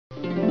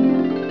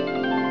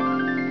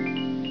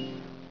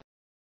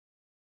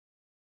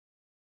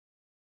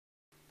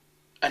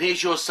And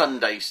here's your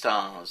Sunday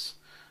stars.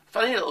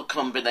 Funny little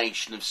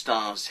combination of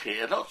stars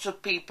here. Lots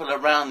of people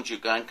around you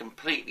going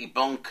completely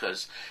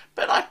bonkers.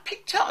 But I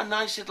picked out a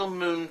nice little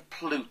moon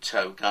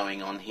Pluto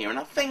going on here. And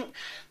I think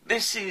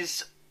this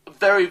is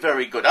very,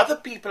 very good. Other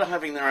people are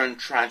having their own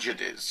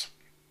tragedies.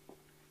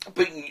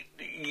 But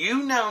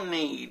you now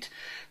need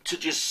to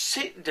just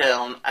sit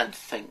down and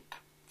think.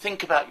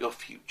 Think about your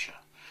future.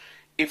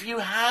 If you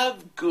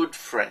have good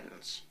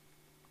friends,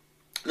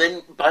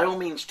 then by all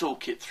means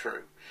talk it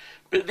through.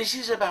 But this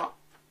is about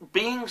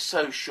being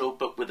social,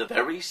 but with a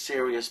very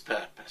serious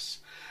purpose.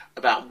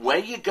 About where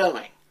you're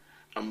going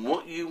and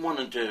what you want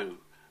to do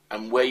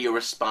and where you're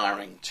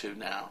aspiring to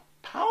now.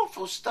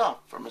 Powerful stuff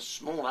from a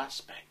small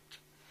aspect.